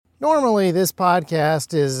Normally, this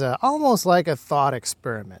podcast is almost like a thought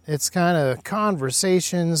experiment. It's kind of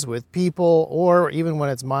conversations with people, or even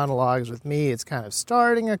when it's monologues with me, it's kind of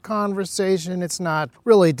starting a conversation. It's not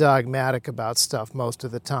really dogmatic about stuff most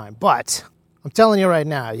of the time. But I'm telling you right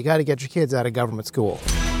now, you got to get your kids out of government school.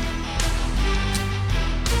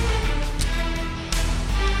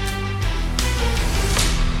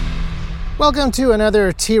 Welcome to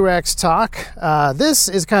another T-Rex Talk. This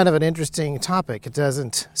is kind of an interesting topic. It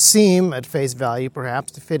doesn't seem at face value,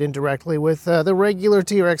 perhaps, to fit in directly with the regular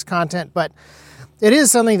T-Rex content, but it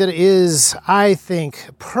is something that is, I think,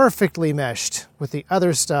 perfectly meshed with the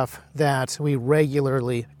other stuff that we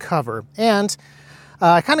regularly cover. And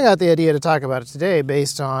I kind of got the idea to talk about it today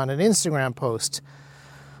based on an Instagram post.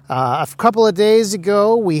 A couple of days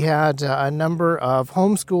ago, we had a number of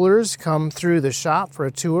homeschoolers come through the shop for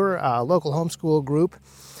a tour, a local homeschool group.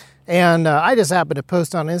 And I just happened to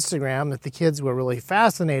post on Instagram that the kids were really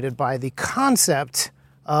fascinated by the concept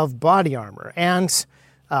of body armor. And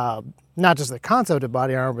not just the concept of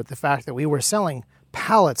body armor, but the fact that we were selling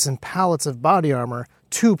pallets and pallets of body armor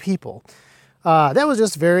to people. That was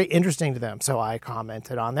just very interesting to them. So I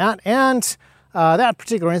commented on that. And that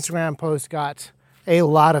particular Instagram post got a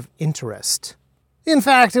lot of interest. In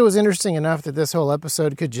fact, it was interesting enough that this whole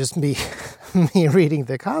episode could just be me reading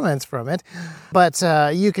the comments from it, but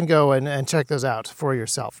you can go and check those out for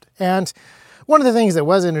yourself. And one of the things that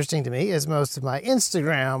was interesting to me is most of my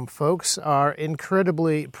Instagram folks are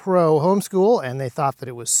incredibly pro homeschool, and they thought that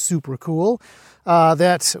it was super cool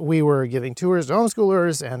that we were giving tours to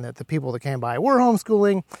homeschoolers and that the people that came by were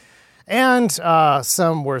homeschooling. And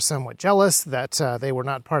some were somewhat jealous that they were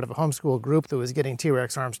not part of a homeschool group that was getting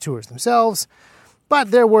T-Rex Arms tours themselves.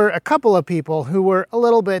 But there were a couple of people who were a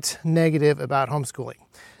little bit negative about homeschooling.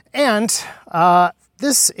 And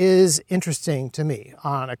this is interesting to me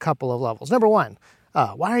on a couple of levels. Number one,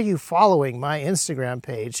 why are you following my Instagram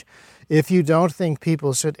page if you don't think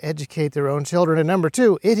people should educate their own children? And number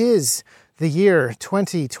two, it is the year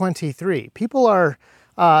 2023. People are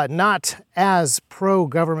not as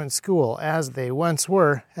pro-government school as they once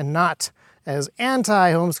were, and not as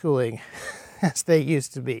anti-homeschooling as they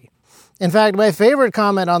used to be. In fact, my favorite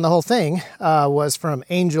comment on the whole thing was from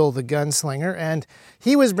Angel the Gunslinger, and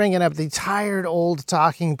he was bringing up the tired old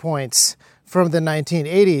talking points from the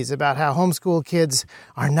 1980s about how homeschool kids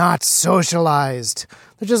are not socialized.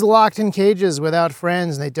 They're just locked in cages without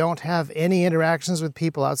friends, and they don't have any interactions with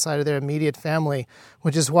people outside of their immediate family,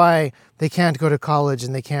 which is why they can't go to college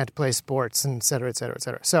and they can't play sports, and et cetera, et cetera, et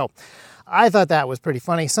cetera. So I thought that was pretty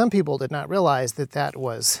funny. Some people did not realize that that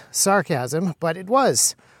was sarcasm, but it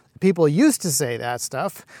was. People used to say that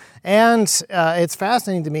stuff, and it's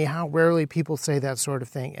fascinating to me how rarely people say that sort of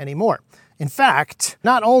thing anymore. In fact,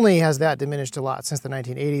 not only has that diminished a lot since the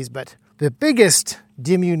 1980s, but the biggest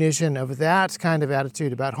diminution of that kind of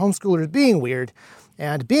attitude about homeschoolers being weird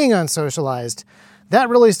and being unsocialized, that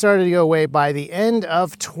really started to go away by the end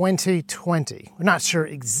of 2020. We're not sure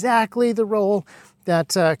exactly the role that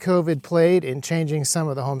COVID played in changing some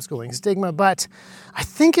of the homeschooling stigma, but I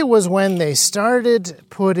think it was when they started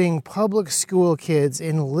putting public school kids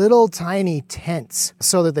in little tiny tents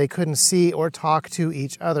so that they couldn't see or talk to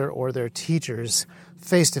each other or their teachers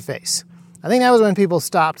face to face. I think that was when people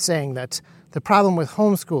stopped saying that the problem with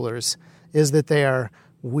homeschoolers is that they are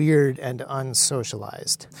weird and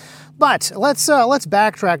unsocialized. But let's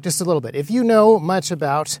backtrack just a little bit. If you know much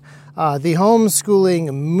about the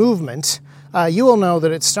homeschooling movement, you will know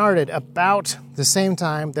that it started about the same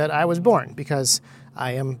time that I was born, because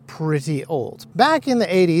I am pretty old. Back in the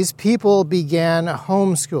 80s, people began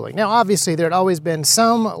homeschooling. Now, obviously, there had always been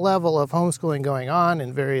some level of homeschooling going on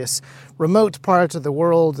in various remote parts of the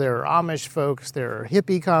world. There are Amish folks, there are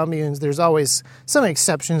hippie communes. There's always some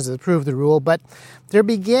exceptions that prove the rule, but there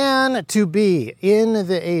began to be, in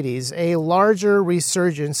the 80s, a larger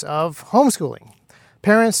resurgence of homeschooling.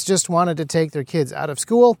 Parents just wanted to take their kids out of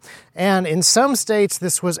school, and in some states,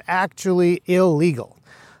 this was actually illegal.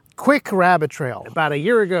 Quick rabbit trail. About a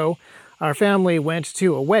year ago, our family went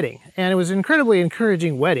to a wedding, and it was an incredibly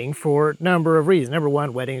encouraging wedding for a number of reasons. Number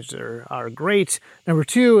one, weddings are great. Number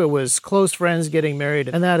two, it was close friends getting married,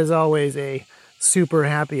 and that is always a super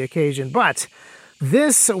happy occasion. But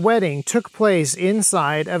this wedding took place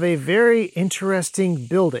inside of a very interesting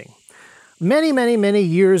building. Many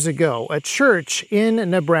years ago, a church in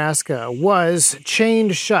Nebraska was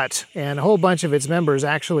chained shut, and a whole bunch of its members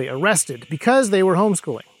actually arrested because they were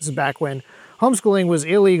homeschooling. This is back when homeschooling was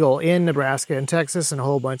illegal in Nebraska and Texas and a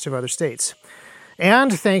whole bunch of other states.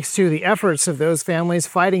 And thanks to the efforts of those families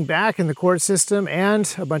fighting back in the court system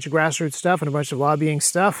and a bunch of grassroots stuff and a bunch of lobbying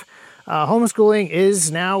stuff, homeschooling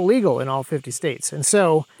is now legal in all 50 states. And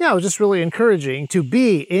so, yeah, it was just really encouraging to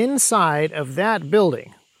be inside of that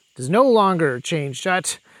building. It is no longer chained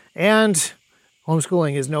shut, and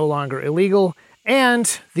homeschooling is no longer illegal,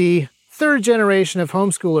 and the third generation of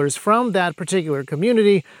homeschoolers from that particular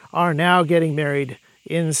community are now getting married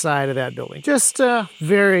inside of that building. Just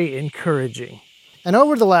very encouraging. And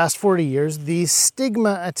over the last 40 years, the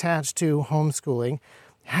stigma attached to homeschooling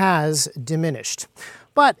has diminished.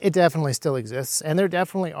 But it definitely still exists, and there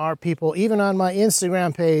definitely are people, even on my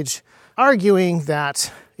Instagram page, arguing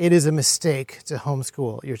that it is a mistake to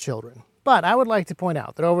homeschool your children. But I would like to point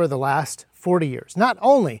out that over the last 40 years, not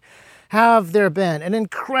only have there been an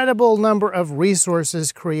incredible number of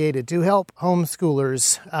resources created to help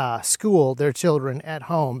homeschoolers school their children at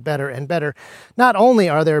home better and better. Not only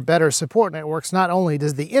are there better support networks, not only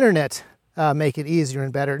does the internet make it easier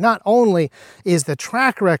and better, not only is the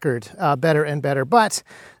track record better and better, but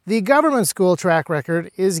the government school track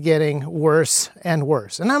record is getting worse and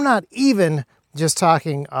worse. And I'm not even just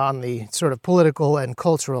talking on the sort of political and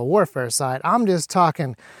cultural warfare side. I'm just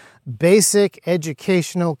talking basic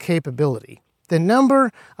educational capability. The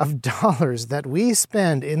number of dollars that we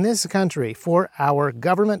spend in this country for our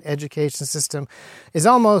government education system is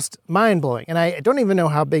almost mind-blowing. And I don't even know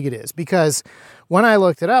how big it is, because when I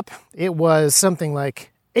looked it up, it was something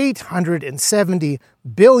like $870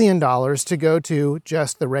 billion to go to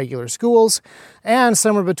just the regular schools, and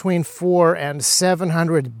somewhere between $400 and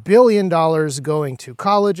 $700 billion going to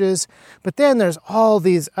colleges. But then there's all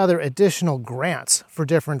these other additional grants for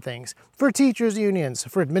different things, for teachers' unions,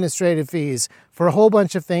 for administrative fees, for a whole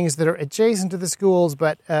bunch of things that are adjacent to the schools,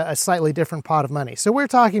 but a slightly different pot of money. So we're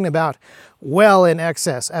talking about well in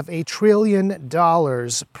excess of $1 trillion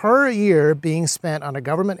per year being spent on a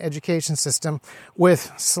government education system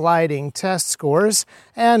with sliding test scores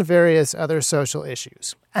and various other social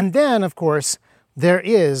issues. And then, of course, there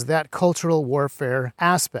is that cultural warfare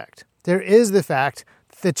aspect. There is the fact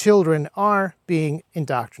that the children are being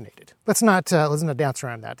indoctrinated. Let's not dance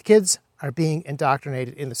around that. The kids are being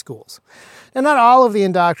indoctrinated in the schools. And not all of the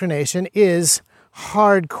indoctrination is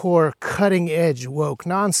hardcore, cutting-edge woke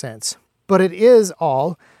nonsense, but it is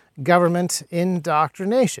all government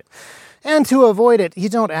indoctrination. And to avoid it, you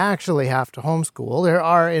don't actually have to homeschool. There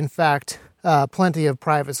are, in fact, plenty of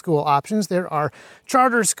private school options. There are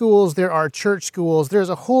charter schools, there are church schools. There's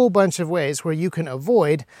a whole bunch of ways where you can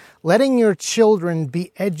avoid letting your children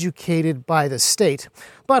be educated by the state.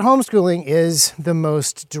 But homeschooling is the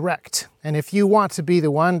most direct. And if you want to be the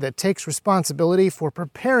one that takes responsibility for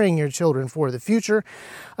preparing your children for the future,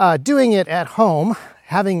 doing it at home,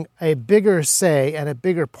 having a bigger say and a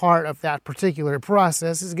bigger part of that particular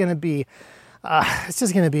process is going to be, it's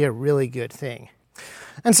just going to be a really good thing.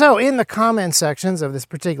 And so in the comment sections of this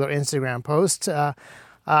particular Instagram post,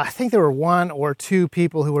 I think there were one or two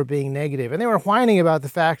people who were being negative, and they were whining about the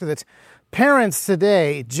fact that parents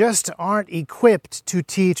today just aren't equipped to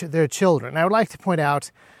teach their children. And I would like to point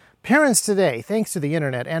out, parents today, thanks to the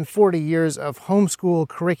internet and 40 years of homeschool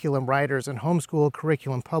curriculum writers and homeschool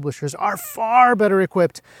curriculum publishers, are far better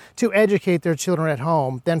equipped to educate their children at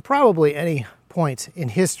home than probably any point in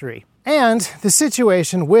history. And the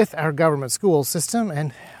situation with our government school system,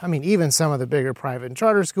 and I mean even some of the bigger private and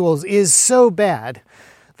charter schools, is so bad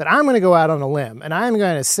that I'm going to go out on a limb and I'm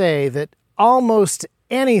going to say that almost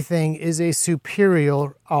anything is a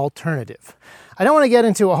superior alternative. I don't want to get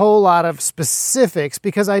into a whole lot of specifics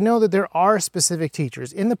because I know that there are specific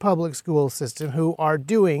teachers in the public school system who are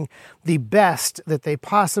doing the best that they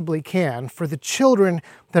possibly can for the children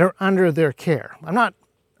that are under their care. I'm not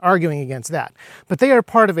arguing against that, but they are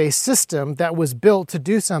part of a system that was built to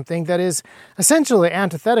do something that is essentially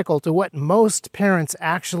antithetical to what most parents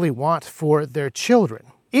actually want for their children.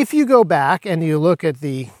 If you go back and you look at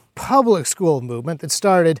the public school movement that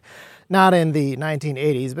started not in the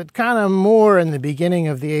 1980s, but kind of more in the beginning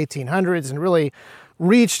of the 1800s and really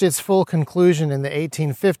reached its full conclusion in the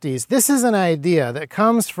 1850s. This is an idea that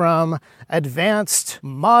comes from advanced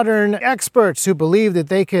modern experts who believed that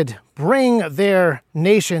they could bring their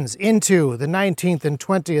nations into the 19th and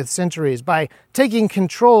 20th centuries by taking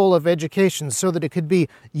control of education so that it could be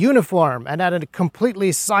uniform and at a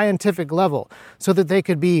completely scientific level, so that they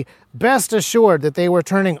could be best assured that they were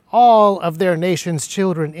turning all of their nation's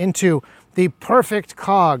children into the perfect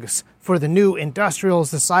cogs for the new industrial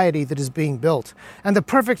society that is being built, and the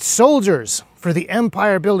perfect soldiers for the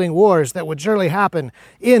empire-building wars that would surely happen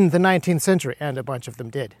in the 19th century, and a bunch of them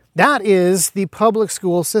did. That is the public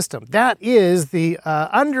school system. That is the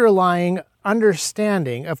underlying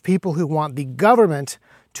understanding of people who want the government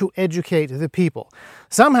to educate the people.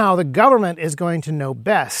 Somehow the government is going to know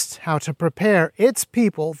best how to prepare its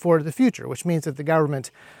people for the future, which means that the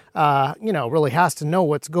government really has to know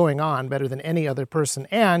what's going on better than any other person.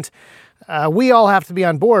 And we all have to be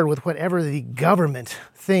on board with whatever the government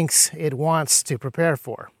thinks it wants to prepare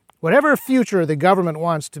for. Whatever future the government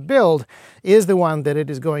wants to build is the one that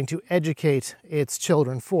it is going to educate its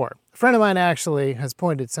children for. A friend of mine actually has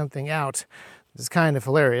pointed something out that's kind of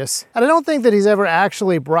hilarious. And I don't think that he's ever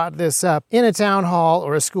actually brought this up in a town hall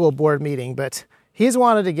or a school board meeting, but he's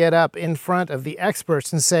wanted to get up in front of the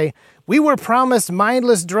experts and say, "We were promised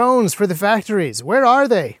mindless drones for the factories. Where are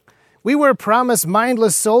they? We were promised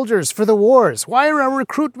mindless soldiers for the wars. Why are our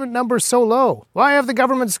recruitment numbers so low? Why have the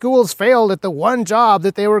government schools failed at the one job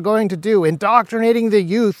that they were going to do, indoctrinating the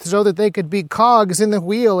youth so that they could be cogs in the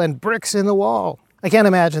wheel and bricks in the wall?" I can't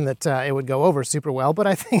imagine that it would go over super well, but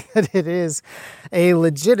I think that it is a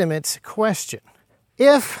legitimate question.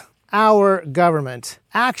 If our government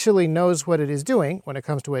actually knows what it is doing when it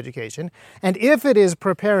comes to education, and if it is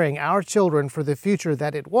preparing our children for the future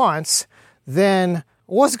that it wants, then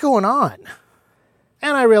what's going on?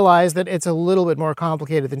 And I realize that it's a little bit more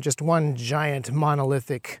complicated than just one giant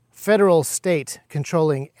monolithic federal state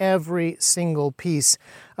controlling every single piece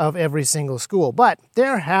of every single school. But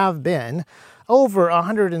there have been over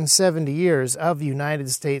 170 years of United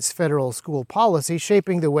States federal school policy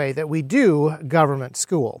shaping the way that we do government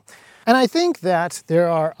school. And I think that there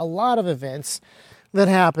are a lot of events that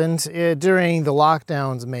happened during the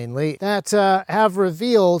lockdowns mainly that have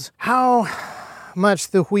revealed how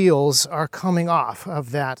much the wheels are coming off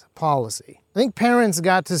of that policy. I think parents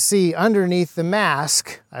got to see underneath the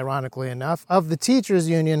mask, ironically enough, of the teachers'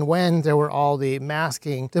 union when there were all the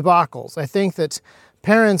masking debacles. I think that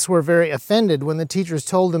parents were very offended when the teachers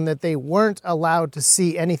told them that they weren't allowed to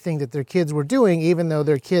see anything that their kids were doing, even though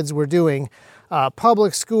their kids were doing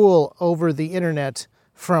public school over the internet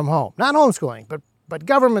from home. Not homeschooling, but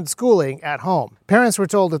government schooling at home. Parents were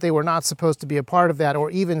told that they were not supposed to be a part of that or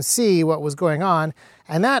even see what was going on,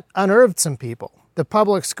 and that unnerved some people. The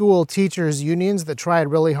public school teachers' unions that tried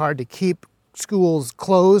really hard to keep schools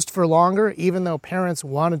closed for longer, even though parents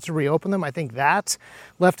wanted to reopen them, I think that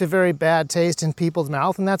left a very bad taste in people's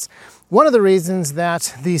mouth. And that's one of the reasons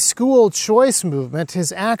that the school choice movement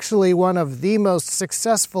is actually one of the most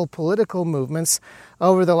successful political movements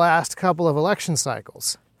over the last couple of election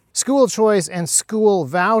cycles. School choice and school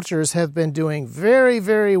vouchers have been doing very,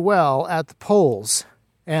 very well at the polls.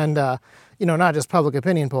 And, not just public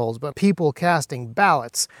opinion polls, but people casting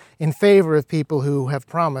ballots in favor of people who have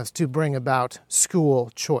promised to bring about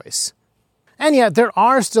school choice. And yet there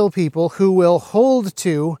are still people who will hold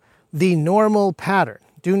to the normal pattern.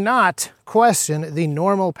 Do not question the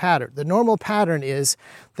normal pattern. The normal pattern is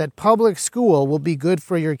that public school will be good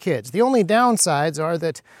for your kids. The only downsides are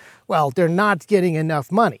that, they're not getting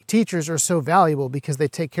enough money. Teachers are so valuable because they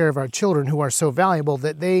take care of our children who are so valuable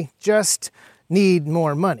that they just need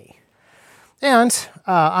more money. And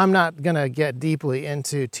I'm not going to get deeply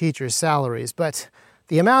into teachers' salaries, but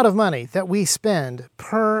the amount of money that we spend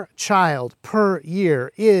per child per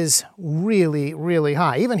year is really, really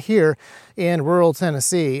high. Even here in rural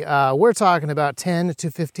Tennessee, we're talking about $10,000 to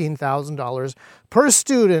 $15,000 per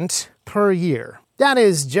student per year. That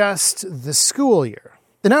is just the school year.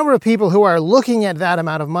 The number of people who are looking at that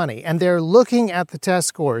amount of money, and they're looking at the test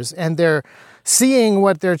scores, and they're seeing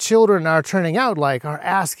what their children are turning out like, are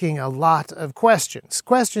asking a lot of questions.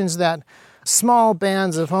 Questions that small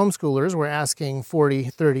bands of homeschoolers were asking 40,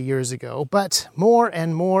 30 years ago, but more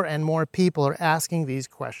and more and more people are asking these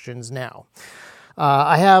questions now.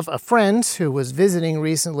 I have a friend who was visiting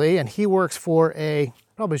recently, and he works for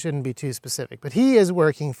probably shouldn't be too specific, but he is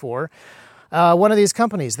working for one of these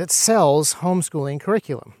companies that sells homeschooling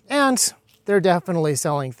curriculum. And they're definitely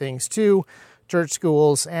selling things to church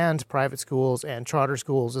schools and private schools and charter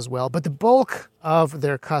schools as well. But the bulk of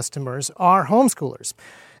their customers are homeschoolers.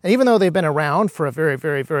 And even though they've been around for a very,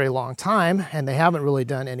 very, very long time, and they haven't really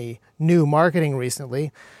done any new marketing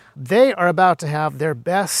recently, they are about to have their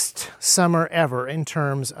best summer ever in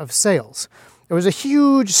terms of sales. There was a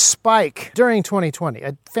huge spike during 2020,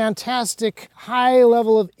 a fantastic high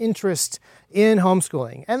level of interest in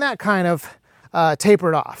homeschooling, and that kind of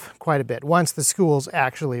tapered off quite a bit once the schools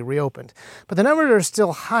actually reopened. But the numbers are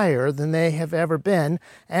still higher than they have ever been,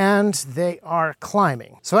 and they are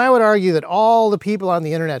climbing. So I would argue that all the people on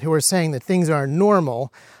the internet who are saying that things are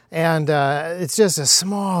normal and it's just a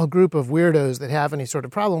small group of weirdos that have any sort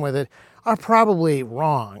of problem with it are probably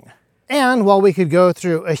wrong. And while we could go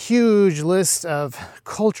through a huge list of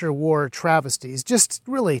culture war travesties, just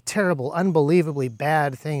really terrible, unbelievably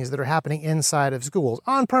bad things that are happening inside of schools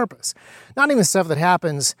on purpose, not even stuff that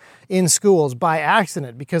happens in schools by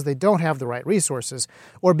accident because they don't have the right resources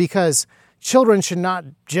or because children should not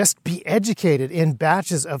just be educated in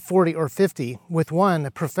batches of 40 or 50 with one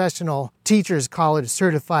professional teacher's college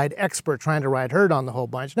certified expert trying to ride herd on the whole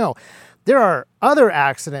bunch. No. There are other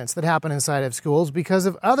accidents that happen inside of schools because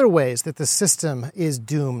of other ways that the system is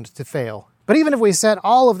doomed to fail. But even if we set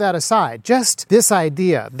all of that aside, just this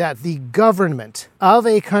idea that the government of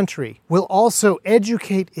a country will also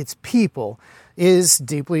educate its people is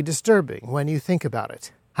deeply disturbing when you think about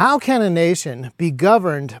it. How can a nation be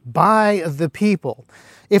governed by the people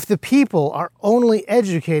if the people are only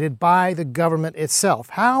educated by the government itself?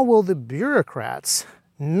 How will the bureaucrats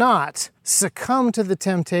not succumb to the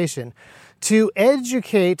temptation to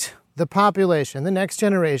educate the population, the next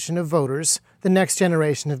generation of voters, the next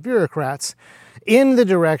generation of bureaucrats, in the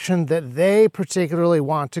direction that they particularly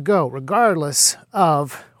want to go, regardless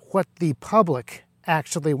of what the public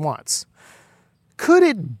actually wants? Could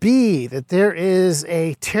it be that there is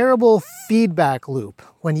a terrible feedback loop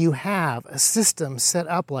when you have a system set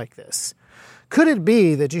up like this? Could it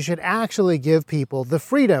be that you should actually give people the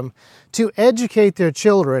freedom to educate their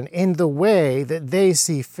children in the way that they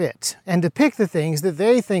see fit, and to pick the things that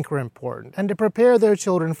they think are important, and to prepare their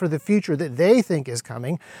children for the future that they think is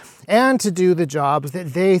coming, and to do the jobs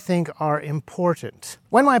that they think are important?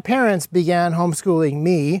 When my parents began homeschooling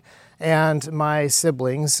me and my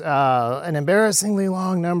siblings an embarrassingly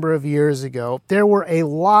long number of years ago, there were a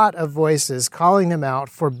lot of voices calling them out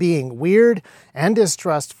for being weird and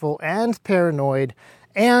distrustful and paranoid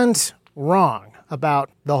and wrong about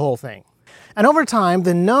the whole thing. And over time,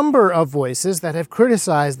 the number of voices that have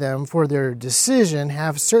criticized them for their decision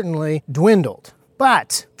have certainly dwindled.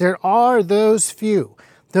 But there are those few,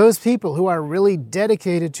 those people who are really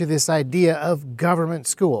dedicated to this idea of government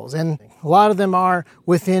schools. And a lot of them are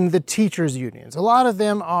within the teachers' unions. A lot of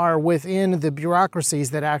them are within the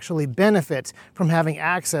bureaucracies that actually benefit from having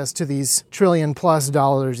access to these $1 trillion+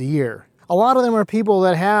 a year. A lot of them are people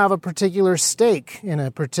that have a particular stake in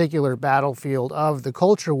a particular battlefield of the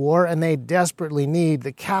culture war, and they desperately need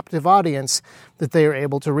the captive audience that they are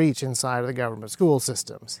able to reach inside of the government school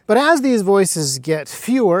systems. But as these voices get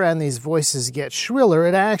fewer and these voices get shriller,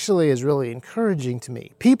 it actually is really encouraging to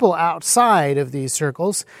me. People outside of these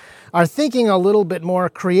circles are thinking a little bit more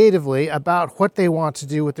creatively about what they want to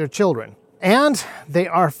do with their children. And they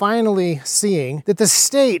are finally seeing that the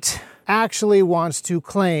state actually wants to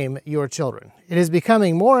claim your children. It is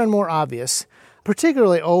becoming more and more obvious,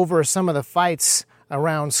 particularly over some of the fights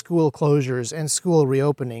around school closures and school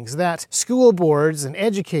reopenings, that school boards and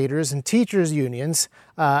educators and teachers' unions,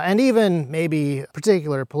 and even maybe a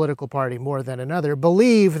particular political party more than another,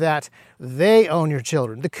 believe that they own your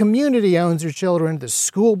children. The community owns your children, the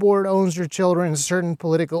school board owns your children, certain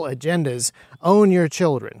political agendas own your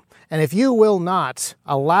children. And if you will not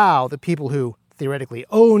allow the people who theoretically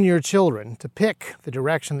own your children to pick the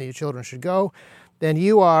direction that your children should go, then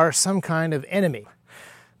you are some kind of enemy.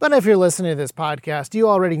 But if you're listening to this podcast, you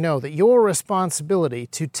already know that your responsibility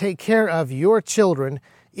to take care of your children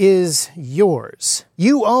is yours.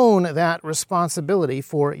 You own that responsibility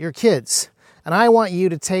for your kids. And I want you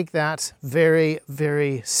to take that very,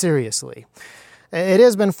 very seriously. It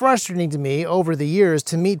has been frustrating to me over the years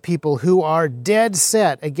to meet people who are dead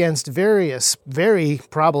set against various very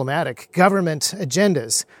problematic government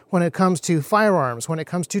agendas when it comes to firearms, when it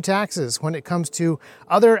comes to taxes, when it comes to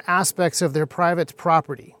other aspects of their private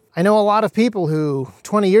property. I know a lot of people who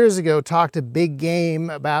 20 years ago talked a big game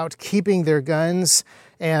about keeping their guns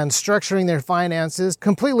and structuring their finances,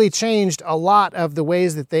 completely changed a lot of the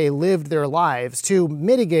ways that they lived their lives to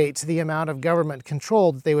mitigate the amount of government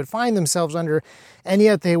control that they would find themselves under, and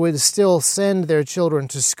yet they would still send their children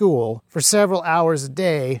to school for several hours a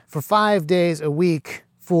day, for 5 days a week,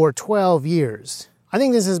 for 12 years. I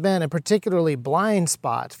think this has been a particularly blind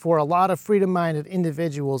spot for a lot of freedom-minded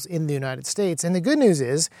individuals in the United States, and the good news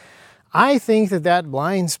is, I think that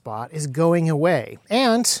blind spot is going away,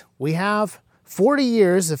 and we have 40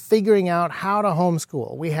 years of figuring out how to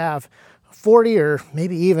homeschool. We have 40 or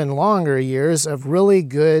maybe even longer years of really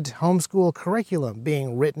good homeschool curriculum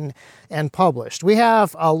being written and published. We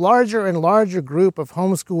have a larger and larger group of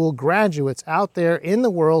homeschool graduates out there in the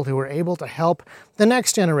world who are able to help the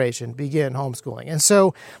next generation begin homeschooling. And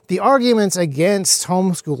so the arguments against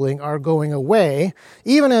homeschooling are going away,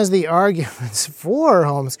 even as the arguments for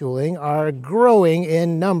homeschooling are growing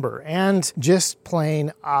in number and just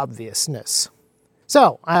plain obviousness.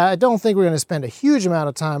 So I don't think we're going to spend a huge amount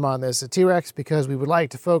of time on this at T-Rex because we would like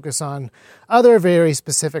to focus on other very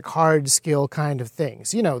specific hard skill kind of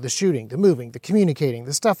things. You know, the shooting, the moving, the communicating,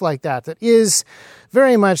 the stuff like that is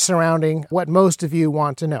very much surrounding what most of you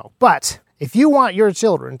want to know. But if you want your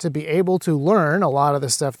children to be able to learn a lot of the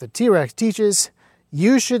stuff that T-Rex teaches,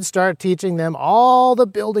 you should start teaching them all the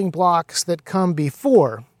building blocks that come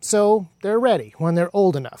before, so they're ready when they're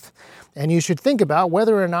old enough. And you should think about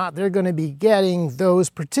whether or not they're going to be getting those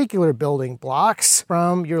particular building blocks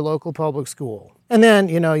from your local public school. And then,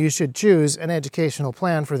 you should choose an educational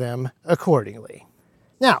plan for them accordingly.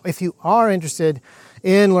 Now, if you are interested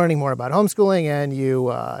in learning more about homeschooling and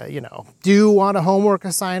you do want a homework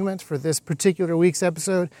assignment for this particular week's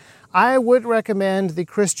episode, I would recommend the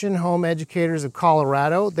Christian Home Educators of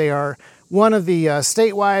Colorado. They are one of the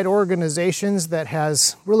statewide organizations that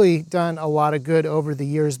has really done a lot of good over the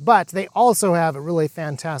years, but they also have a really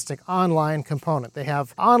fantastic online component. They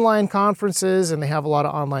have online conferences and they have a lot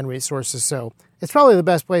of online resources, so it's probably the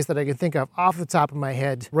best place that I can think of off the top of my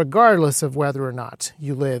head, regardless of whether or not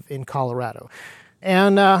you live in Colorado.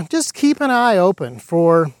 And just keep an eye open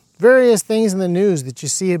for various things in the news that you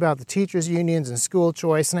see about the teachers' unions and school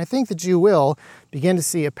choice, and I think that you will begin to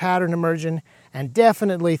see a pattern emerging and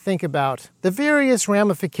definitely think about the various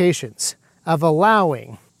ramifications of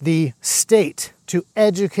allowing the state to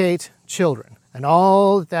educate children and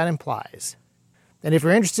all that that implies. And if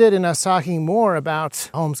you're interested in us talking more about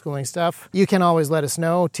homeschooling stuff, you can always let us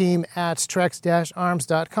know,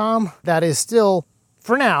 team@trex-arms.com. That is still,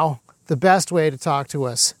 for now, the best way to talk to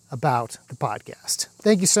us about the podcast.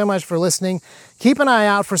 Thank you so much for listening. Keep an eye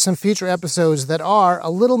out for some future episodes that are a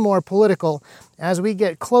little more political as we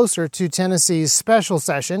get closer to Tennessee's special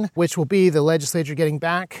session, which will be the legislature getting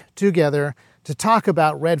back together to talk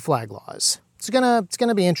about red flag laws. It's gonna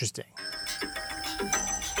be interesting.